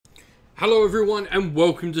Hello everyone and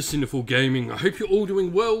welcome to Sinful Gaming. I hope you're all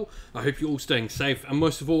doing well, I hope you're all staying safe, and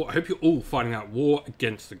most of all, I hope you're all fighting out war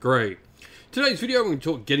against the Grey. Today's video, we're going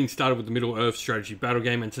to talk getting started with the Middle-earth strategy battle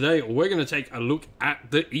game, and today we're going to take a look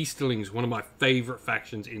at the Easterlings, one of my favourite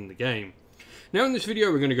factions in the game. Now in this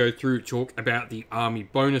video, we're going to go through, talk about the army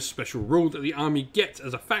bonus special rule that the army gets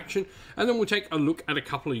as a faction, and then we'll take a look at a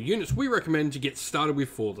couple of units we recommend to get started with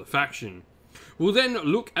for the faction. We'll then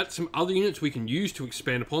look at some other units we can use to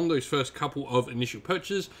expand upon those first couple of initial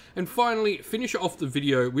purchases, and finally finish off the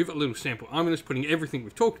video with a little sample army list, putting everything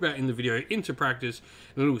we've talked about in the video into practice,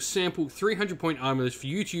 and a little sample 300-point army list for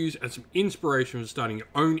you to use as some inspiration for starting your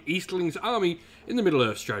own Easterlings army in the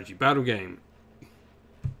Middle-earth strategy battle game.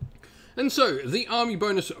 And so, the army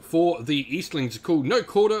bonus for the Easterlings is called No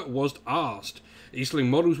Quarter Was Asked. Easterling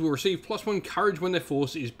models will receive +1 courage when their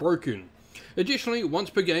force is broken. Additionally, once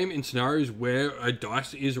per game in scenarios where a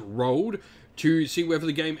dice is rolled to see whether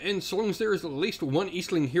the game ends, so long as there is at least one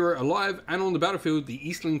Easterling hero alive and on the battlefield, the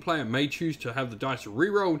Easterling player may choose to have the dice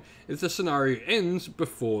re-rolled if the scenario ends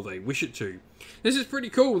before they wish it to. This is pretty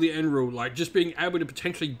cool, the end rule, like just being able to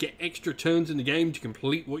potentially get extra turns in the game to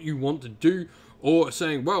complete what you want to do, or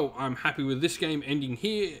saying, well, I'm happy with this game ending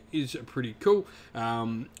here, is pretty cool.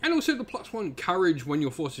 And also the +1 courage when your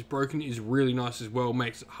force is broken is really nice as well,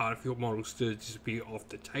 makes it harder for your models to disappear off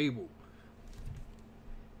the table.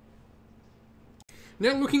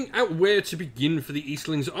 Now looking at where to begin for the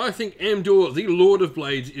Easterlings, I think Amdur, the Lord of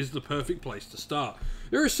Blades, is the perfect place to start.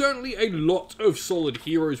 There are certainly a lot of solid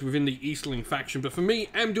heroes within the Easterling faction, but for me,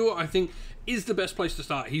 Amdur, I think, is the best place to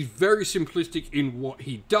start. He's very simplistic in what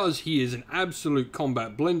he does. He is an absolute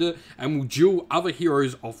combat blender and will duel other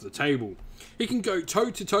heroes off the table. He can go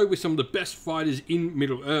toe-to-toe with some of the best fighters in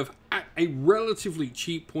Middle-earth at a relatively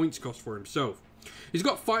cheap points cost for himself. He's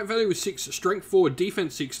got fight value with 6, strength 4,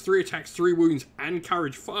 defense 6, 3 attacks, 3 wounds, and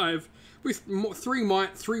courage 5, with 3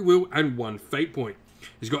 might, 3 will, and 1 fate point.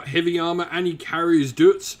 He's got heavy armor and he carries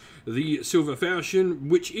Dutz, the Silver Falchion,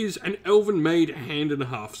 which is an elven-made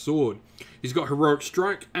hand-and-a-half sword. He's got Heroic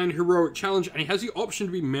Strike and Heroic Challenge, and he has the option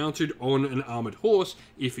to be mounted on an armoured horse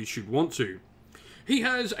if he should want to. He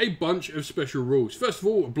has a bunch of special rules. First of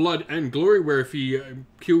all, Blood and Glory, where if he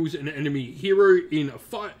kills an enemy hero in a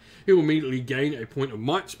fight, he will immediately gain a point of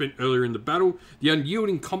might spent earlier in the battle. The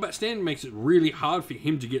Unyielding Combat Stand makes it really hard for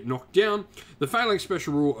him to get knocked down. The Phalanx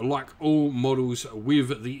special rule, like all models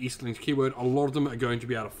with the Easterlings keyword, a lot of them are going to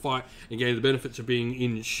be able to fight and gain the benefits of being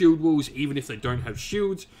in shield walls, even if they don't have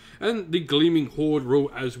shields. And the Gleaming Horde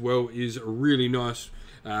rule as well is really nice.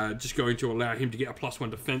 Just going to allow him to get a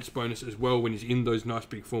 +1 defense bonus as well when he's in those nice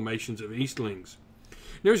big formations of Easterlings.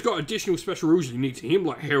 Now he's got additional special rules unique to him,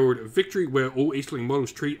 like Herald of Victory, where all Easterling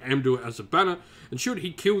models treat Amdur as a banner, and should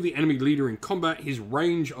he kill the enemy leader in combat, his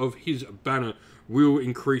range of his banner will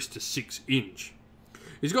increase to 6 inch.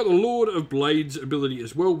 He's got the Lord of Blades ability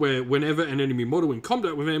as well, where whenever an enemy model in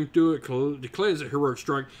combat with Amdur declares a heroic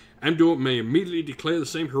strike, Amdur may immediately declare the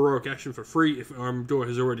same heroic action for free. If Amdur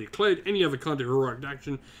has already declared any other kind of heroic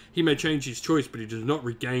action, he may change his choice, but he does not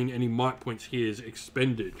regain any might points he has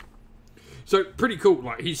expended. So, pretty cool.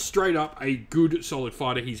 Like, he's straight up a good, solid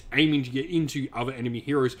fighter. He's aiming to get into other enemy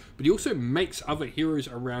heroes, but he also makes other heroes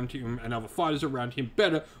around him and other fighters around him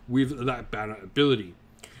better with that banner ability.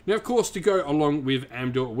 Now, of course, to go along with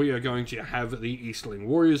Amdur, we are going to have the Easterling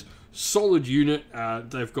Warriors. Solid unit.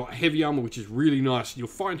 They've got heavy armor, which is really nice. You'll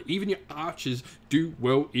find even your archers do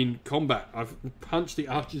well in combat. I've punched the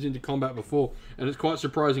archers into combat before, and it's quite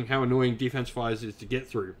surprising how annoying defense fires is to get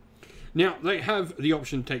through. Now, they have the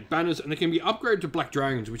option to take banners, and they can be upgraded to Black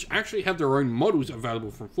Dragons, which actually have their own models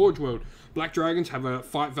available from Forge World. Black Dragons have a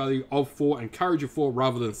fight value of 4 and courage of 4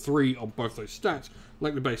 rather than 3 on both those stats,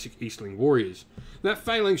 like the basic Easterling Warriors. That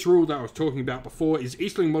Phalanx rule that I was talking about before is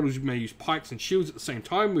Easterling models may use pikes and shields at the same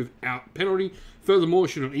time without penalty. Furthermore,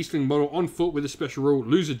 should an Easterling model on foot with a special rule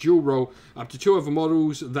lose a dual roll, up to 2 other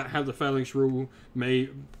models that have the Phalanx rule may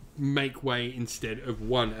make way instead of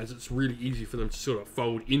 1, as it's really easy for them to sort of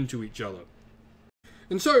fold into each other.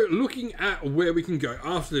 And so, looking at where we can go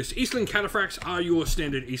after this, Easterling Cataphracts are your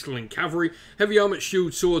standard Easterling cavalry. Heavy armored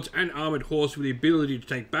shield, swords, and armored horse with the ability to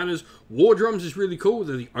take banners. War drums is really cool.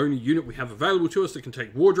 They're the only unit we have available to us that can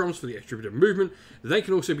take war drums for the extra bit of movement. They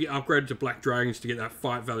can also be upgraded to Black Dragons to get that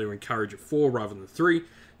fight value and courage of 4 rather than 3.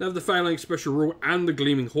 They have the Phalanx special rule and the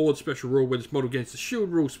Gleaming Horde special rule, where this model gains the shield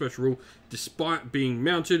rule special rule despite being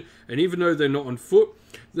mounted, and even though they're not on foot,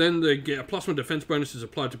 then they get a +1 defense bonuses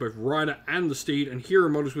applied to both rider and the steed, and hero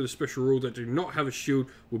models with a special rule that do not have a shield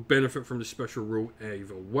will benefit from the special rule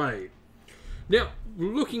either way. Now,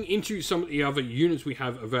 looking into some of the other units we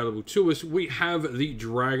have available to us, we have the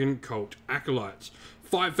Dragon Cult Acolytes.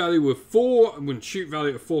 fight value of 4, and shoot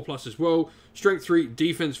value of 4+ as well. Strength 3,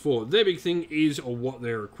 defense 4. Their big thing is what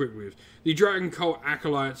they're equipped with. The Dragon Cult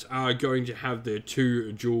Acolytes are going to have their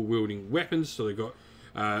 2 dual-wielding weapons, so they've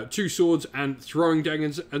got 2 swords and throwing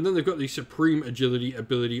daggers, and then they've got the Supreme Agility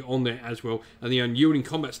ability on there as well, and the Unyielding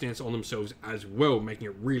Combat Stance on themselves as well, making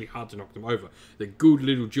it really hard to knock them over. They're good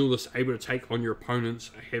little duelists, able to take on your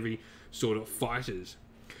opponent's heavy sort of fighters.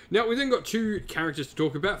 Now, we then got 2 characters to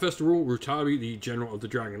talk about. First of all, Rutabi, the General of the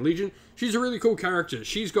Dragon Legion. She's a really cool character.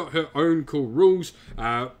 She's got her own cool rules.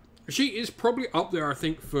 She is probably up there, I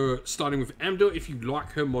think, for starting with Amdur if you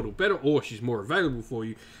like her model better, or she's more available for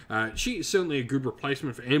you. She is certainly a good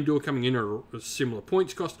replacement for Amdur, coming in at a similar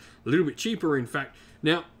points cost, a little bit cheaper, in fact.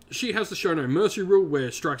 Now, she has the Show No Mercy rule,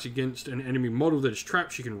 where strikes against an enemy model that is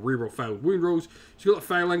trapped, she can reroll failed wound rolls. She's got the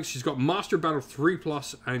Phalanx, she's got Master of Battle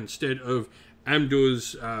 3+ instead of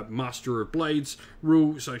Amdur's Master of Blades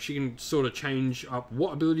rule, so she can sort of change up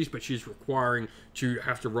what abilities, but she's requiring to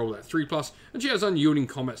have to roll that 3+, and she has Unyielding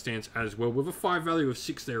Combat Stance as well, with a 5 value of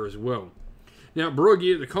 6 there as well. Now,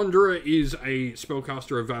 Borogir the Conjurer is a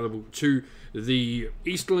spellcaster available to the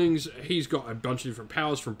Easterlings. He's got a bunch of different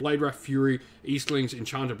powers from Blade Wrath, Fury, Easterlings,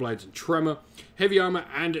 Enchanted Blades, and Tremor. Heavy armor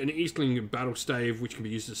and an Easterling battle stave, which can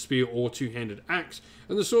be used as a spear or 2-handed axe.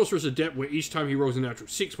 And the Sorcerer's Adept, where each time he rolls a natural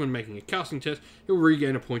 6 when making a casting test, he'll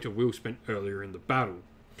regain a point of will spent earlier in the battle.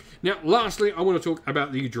 Now, lastly, I want to talk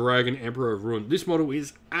about the Dragon Emperor of Ruin. This model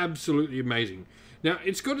is absolutely amazing. Now,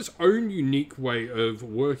 it's got its own unique way of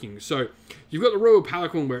working. So, you've got the Royal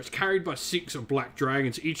Palanquin, where it's carried by 6 black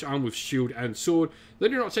dragons, each armed with shield and sword. They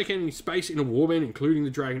do not take any space in a warband, including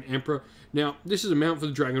the Dragon Emperor. Now, this is a mount for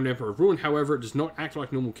the Dragon Emperor of Ruin. However, it does not act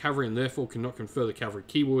like normal cavalry, and therefore cannot confer the cavalry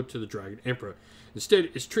keyword to the Dragon Emperor.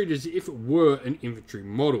 Instead, it's treated as if it were an infantry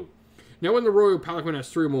model. Now, when the Royal Palanquin has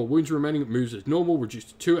 3 or more wounds remaining, it moves as normal. Reduced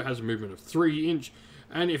to 2, it has a movement of 3 inch.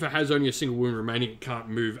 And if it has only a single wound remaining, it can't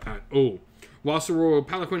move at all. Whilst the Royal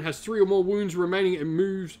Palanquin has 3 or more wounds remaining, it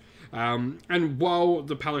moves. And while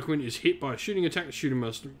the Palanquin is hit by a shooting attack, the shooter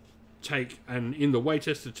must take an in the way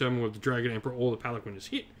test to determine whether the Dragon Emperor or the Palanquin is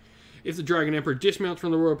hit. If the Dragon Emperor dismounts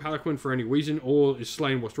from the Royal Palanquin for any reason, or is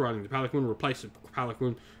slain whilst riding the Palanquin, replace the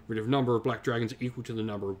Palanquin with a number of black dragons equal to the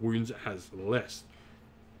number of wounds it has less.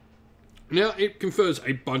 Now, it confers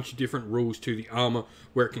a bunch of different rules to the armor,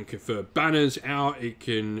 where it can confer banners out, it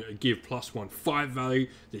can give +1 fight value.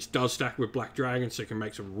 This does stack with black dragons, so it can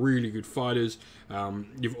make some really good fighters.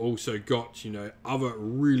 You've also got, other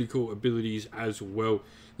really cool abilities as well.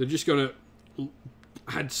 They're just going to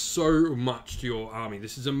add so much to your army.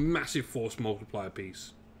 This is a massive force multiplier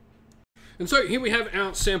piece. And so here we have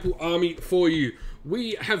our sample army for you.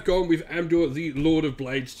 We have gone with Amdur, the Lord of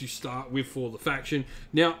Blades, to start with for the faction.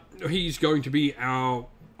 Now, he's going to be our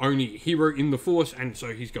only hero in the force, and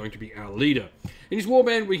so he's going to be our leader. In his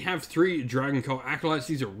warband, we have 3 Dragon Cult Acolytes.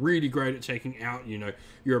 These are really great at taking out,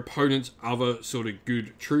 your opponent's other sort of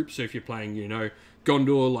good troops. So if you're playing,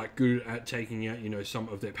 Gondor, like good at taking out, some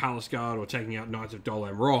of their Palace Guard, or taking out Knights of Dol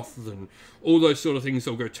Amroth, and all those sort of things.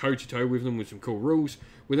 They'll go toe-to-toe with them with some cool rules.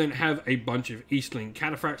 We then have a bunch of Eastling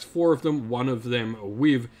Cataphracts, 4 of them, 1 of them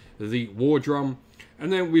with the War Drum.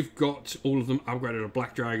 And then we've got all of them upgraded to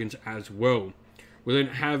Black Dragons as well. We then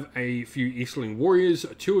have a few Eastling Warriors,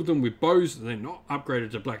 2 of them with bows. They're not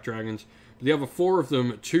upgraded to Black Dragons. The other 4 of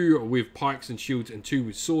them, 2 with pikes and shields, and 2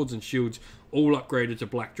 with swords and shields, all upgraded to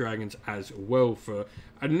Black Dragons as well, for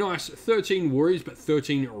a nice 13 warriors, but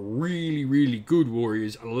 13 really, really good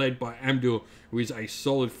warriors, led by Amdur, who is a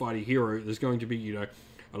solid fighting hero. There's going to be,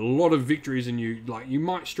 a lot of victories, and you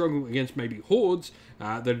might struggle against maybe hordes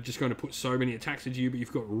that are just going to put so many attacks into you, but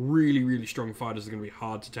you've got really, really strong fighters that are going to be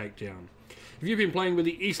hard to take down. If you've been playing with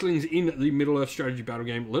the Eastlings in the Middle-earth strategy battle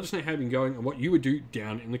game, let us know how you've been going and what you would do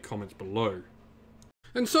down in the comments below.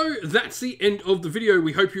 And so that's the end of the video.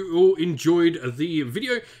 We hope you all enjoyed the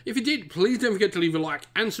video. If you did, please don't forget to leave a like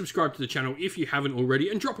and subscribe to the channel if you haven't already,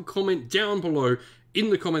 and drop a comment down below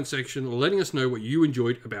in the comment section letting us know what you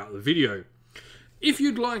enjoyed about the video. If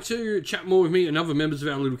you'd like to chat more with me and other members of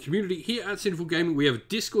our little community here at Sinful Gaming, we have a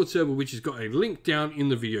Discord server which has got a link down in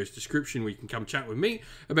the video's description where you can come chat with me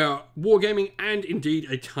about wargaming, and indeed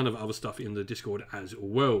a ton of other stuff in the Discord as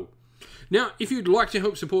well. Now, if you'd like to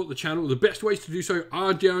help support the channel, the best ways to do so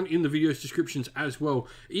are down in the video's descriptions as well,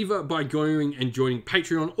 either by going and joining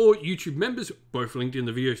Patreon or YouTube members, both linked in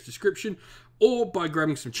the video's description, or by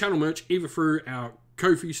grabbing some channel merch, either through our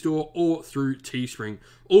Ko-fi store or through Teespring.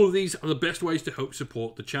 All of these are the best ways to help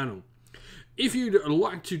support the channel. If you'd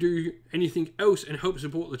like to do anything else and help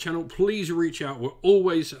support the channel, please reach out. We're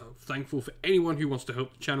always thankful for anyone who wants to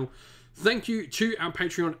help the channel. Thank you to our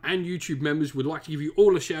Patreon and YouTube members. We'd like to give you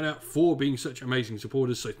all a shout out for being such amazing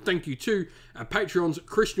supporters. So thank you to our Patreons,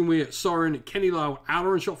 Christian Weir, Soren, Kenny Lyle,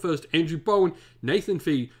 Outer and Shot First, Andrew Bowen, Nathan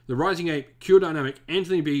Fee, The Rising Ape, Cure Dynamic,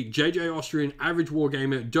 Anthony B, JJ Austrian, Average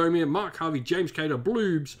Wargamer, Domir, Mark Harvey, James Cater,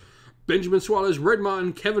 Bloobs, Benjamin Swallows, Red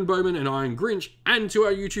Martin, Kevin Bowman, and Iron Grinch, and to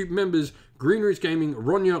our YouTube members, Green Roots Gaming,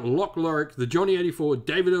 Ronya, Locke Lorick, The Johnny84,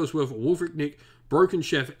 David Ellsworth, Wolfric Nick, Broken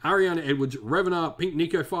Chef, Ariana Edwards, Revenar, Pink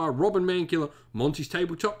Nico Fire, Robin Mankiller, Monty's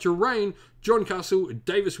Tabletop, Terrain, John Castle,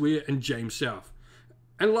 Davis Weir, and James South.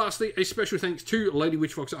 And lastly, a special thanks to Lady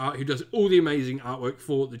Witchfox Art, who does all the amazing artwork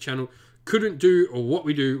for the channel. Couldn't do what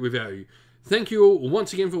we do without you. Thank you all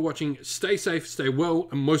once again for watching. Stay safe, stay well,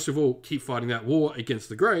 and most of all, keep fighting that war against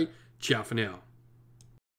the grey. Ciao for now.